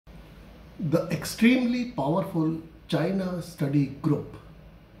The extremely powerful China study group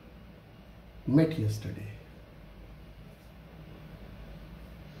met yesterday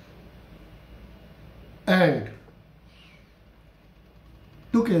and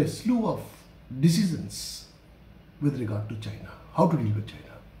took a slew of decisions with regard to China, how to deal with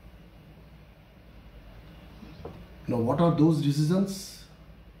China. Now, what are those decisions?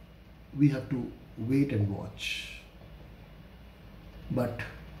 We have to wait and watch. But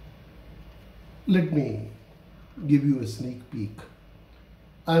let me give you a sneak peek.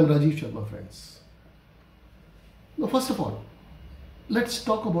 I am Rajeev Sharma, friends. Now, first of all, let's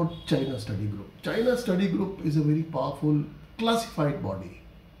talk about China Study Group. China Study Group is a very powerful classified body.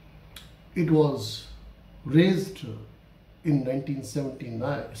 It was raised in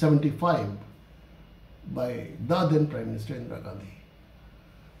 1975 by the then Prime Minister Indira Gandhi.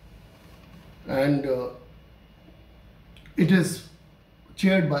 And it is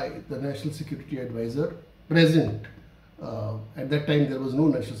chaired by the National Security Advisor, present. At that time there was no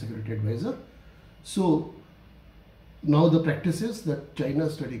National Security Advisor. So now the practice is that China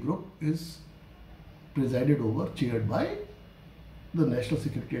Study Group is presided over, chaired by the National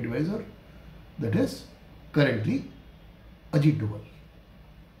Security Advisor, that is currently Ajit Doval.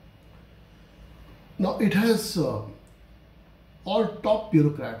 Now it has all top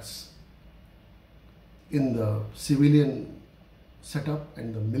bureaucrats in the civilian setup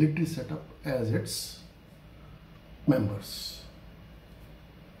and the military setup as its members,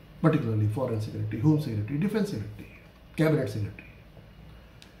 particularly Foreign Secretary, Home Secretary, Defense Secretary, Cabinet Secretary.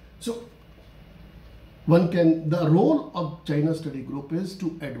 So the role of China Study Group is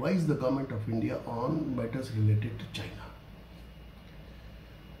to advise the government of India on matters related to China.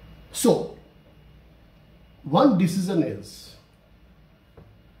 So one decision is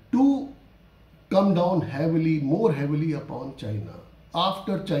to come down more heavily upon China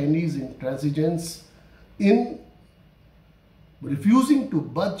after Chinese intransigence in refusing to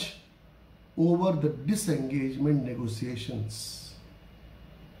budge over the disengagement negotiations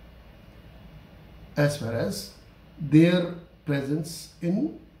as far as their presence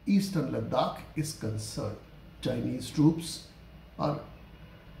in eastern Ladakh is concerned. Chinese troops are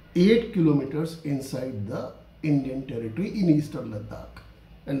 8 kilometers inside the Indian territory in eastern Ladakh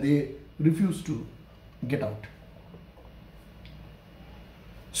and they refuse to get out.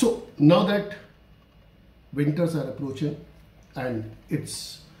 So now that winters are approaching and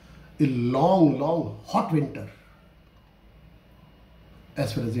it's a long hot winter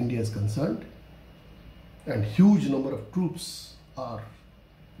as far as India is concerned, and huge number of troops are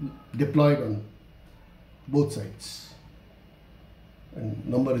deployed on both sides, and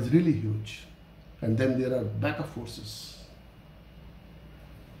number is really huge, and then there are backup forces,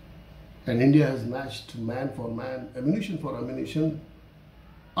 and India has matched man for man, ammunition for ammunition,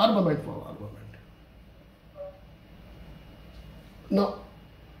 armament for armament. Now,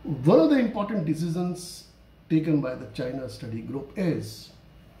 one of the important decisions taken by the China Study Group is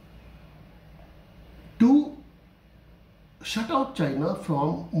to shut out China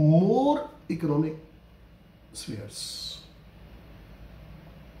from more economic spheres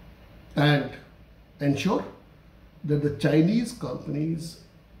and ensure that the Chinese companies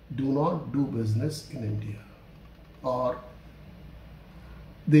do not do business in India or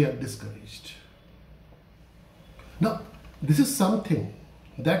they are discouraged. Now, this is something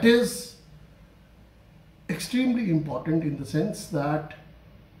that is extremely important in the sense that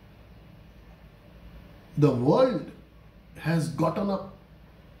the world has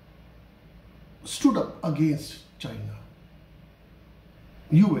stood up against China.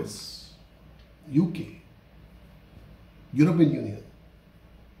 US, UK, European Union,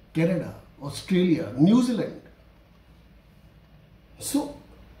 Canada, Australia, New Zealand. So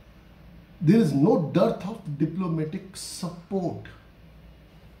there is no dearth of diplomatic support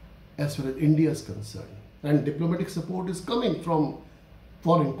as far as India is concerned, and diplomatic support is coming from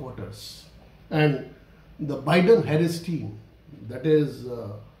foreign quarters. And the Biden-Harris team, that is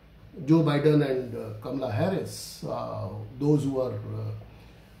Joe Biden and Kamala Harris, those who are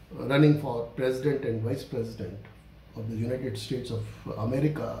running for president and vice president of the United States of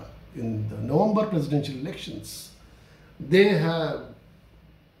America in the November presidential elections, they have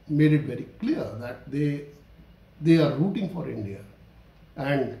made it very clear that they are rooting for India,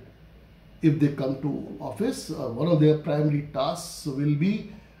 and if they come to office, one of their primary tasks will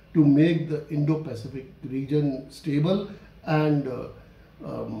be to make the Indo-Pacific region stable and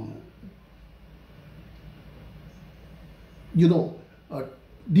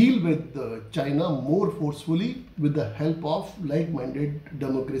deal with China more forcefully with the help of like-minded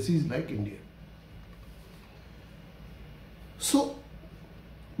democracies like India. So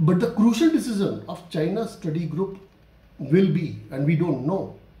But the crucial decision of China's study group will be, and we don't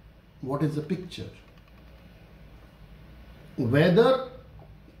know what is the picture, whether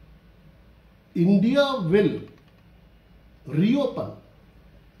India will reopen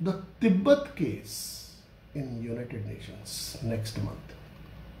the Tibet case in United Nations next month.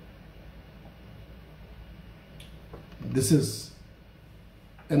 This is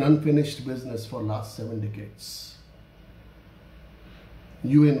an unfinished business for last 7 decades.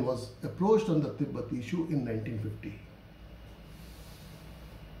 UN was approached on the Tibet issue in 1950.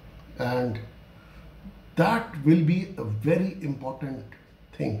 And that will be a very important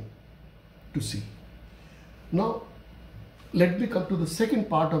thing to see. Now, let me come to the second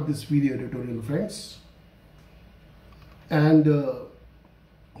part of this video editorial, friends, and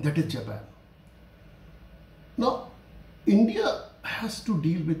that is Japan. Now, India has to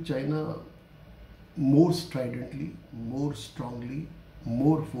deal with China more stridently, more strongly,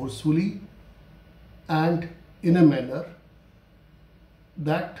 more forcefully, and in a manner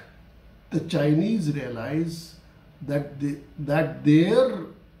that the Chinese realize that their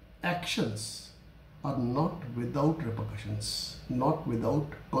actions are not without repercussions, not without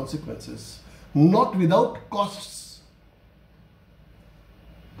consequences, not without costs.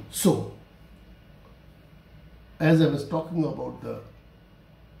 So, as I was talking about the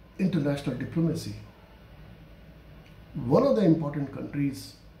international diplomacy, one of the important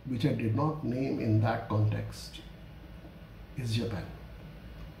countries which I did not name in that context is Japan.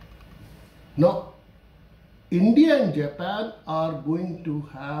 Now, India and Japan are going to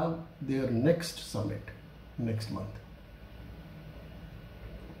have their next summit next month.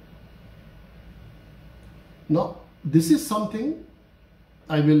 Now, this is something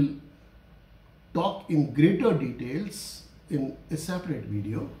I will talk in greater details in a separate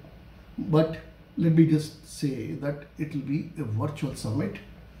video, but let me just say that it will be a virtual summit,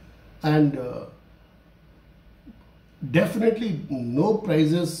 and definitely no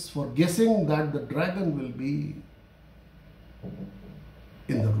prizes for guessing that the dragon will be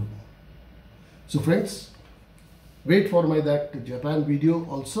in the room. So friends, wait for my that Japan video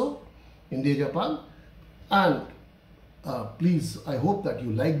also, India Japan, and please, I hope that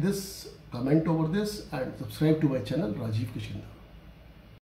you like this, comment over this and subscribe to my channel Rajeev Kishkindha.